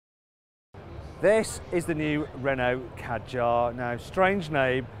This is the new Renault Kadjar. Now, strange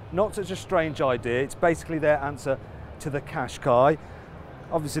name, not such a strange idea. It's basically their answer to the Qashqai.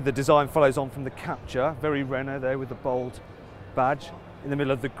 Obviously the design follows on from the Capture, very Renault there with the bold badge in the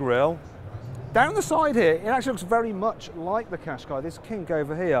middle of the grille. Down the side here, it actually looks very much like the Qashqai, this kink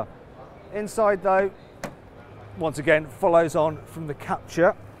over here. Inside though, once again, follows on from the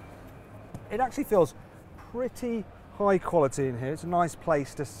Capture. It actually feels pretty high quality in here. It's a nice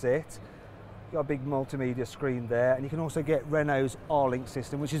place to sit. Got a big multimedia screen there, and you can also get Renault's R-Link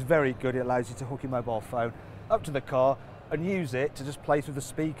system, which is very good. It allows you to hook your mobile phone up to the car and use it to just play through the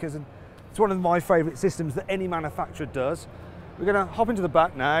speakers, and it's one of my favourite systems that any manufacturer does. We're going to hop into the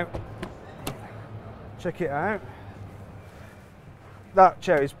back now, check it out. That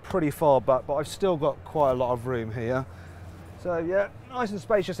chair is pretty far back, but I've still got quite a lot of room here. So yeah, nice and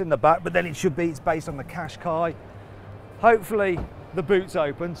spacious in the back, but then it's based on the Qashqai. Hopefully the boot's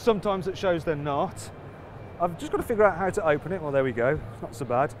open. Sometimes it shows they're not. I've just got to figure out how to open it. Well, there we go, it's not so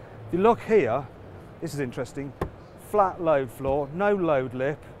bad. If you look here, this is interesting. Flat load floor, no load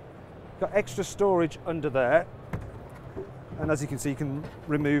lip. Got extra storage under there. And as you can see, you can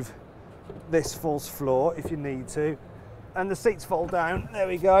remove this false floor if you need to. And the seats fold down, there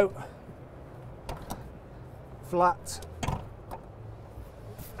we go. Flat.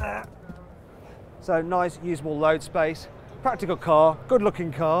 So nice, usable load space. Practical car, good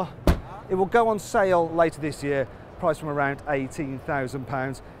looking car. It will go on sale later this year, priced from around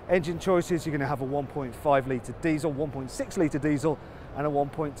 £18,000. Engine choices, you're going to have a 1.5 litre diesel, 1.6 litre diesel and a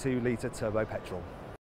 1.2 litre turbo petrol.